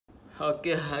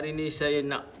Okey, hari ni saya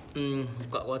nak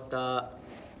buka kotak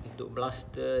untuk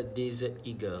blaster Desert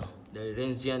Eagle dari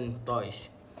Renxiang Toys.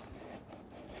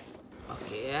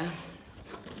 Okey ya.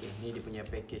 Okey, ni dia punya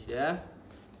package dia.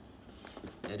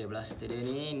 Dia ada blaster dia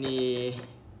ni. Ni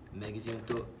magazine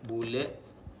untuk bullet.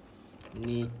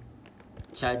 Ni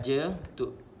charger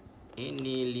untuk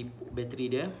ini liput bateri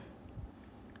dia.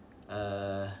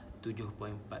 7.4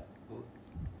 volt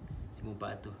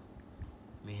 1400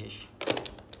 mAh.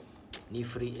 Ni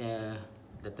free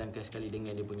datangkan sekali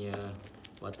dengan dia punya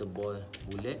water ball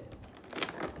bullet.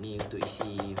 Ni untuk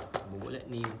isi bullet,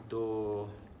 ni untuk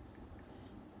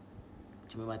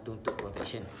cuma batu untuk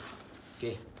protection.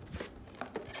 Okey.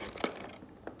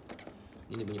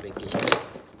 Ini dia punya package.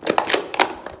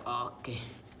 Okey.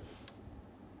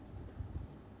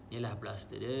 Inilah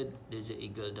blaster dia, Desert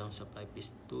Eagle down supply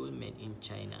pistol made in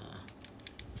China.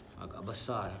 Agak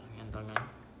besar yang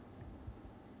tangan.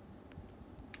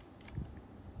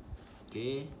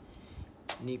 Okey.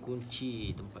 Ni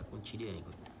kunci, tempat kunci dia ni.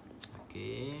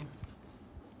 Okey.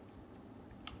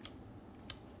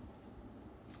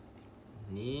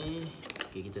 Ni,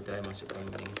 okey, kita try masukkan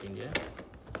magazine dia.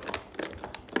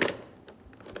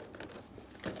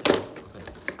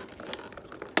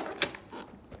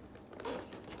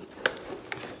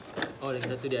 Oh, lagi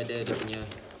satu dia ada dia punya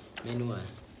menu lah.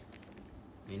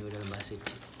 Menu dalam bahasa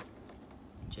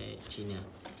Cina.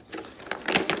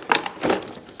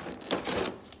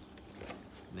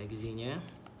 Magazinnya.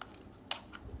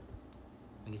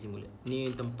 Magazine bullet. Ni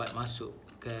tempat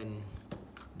masukkan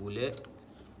bullet.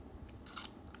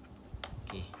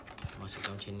 Okey,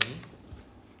 masukkan macam ni.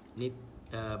 Ni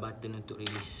button untuk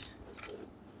release.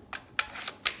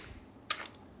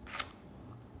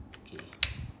 Okey.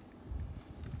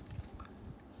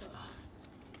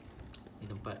 Ni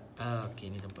tempat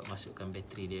okey, ni tempat masukkan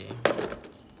bateri dia.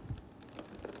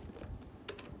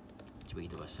 Cuba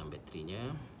kita pasang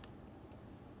baterinya.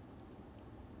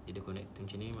 Dia ada connector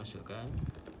macam ni, masukkan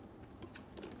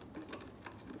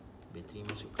bateri,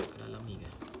 masukkan ke dalam ni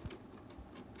kan.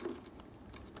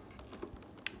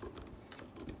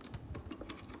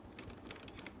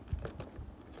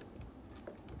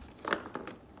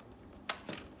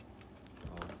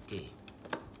 Okey,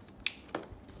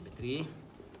 bateri.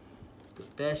 Untuk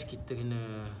test kita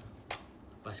kena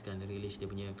lepaskan, release dia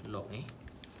punya lock ni.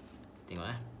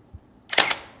 Tengok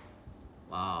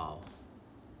Wow.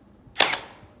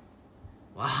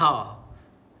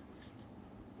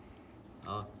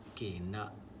 Okey,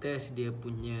 nak test dia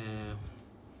punya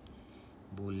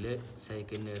bullet, saya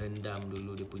kena rendam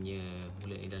dulu dia punya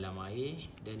bullet ni dalam air,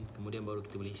 dan kemudian baru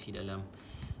kita boleh isi dalam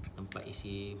tempat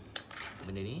isi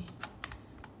benda ni.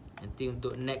 Nanti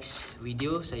untuk next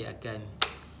video saya akan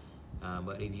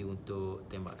buat review untuk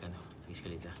tembakan tu. Lagi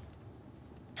sekali dah.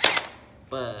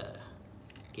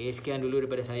 Okey, sekian dulu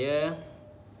daripada saya.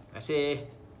 Terima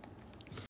kasih.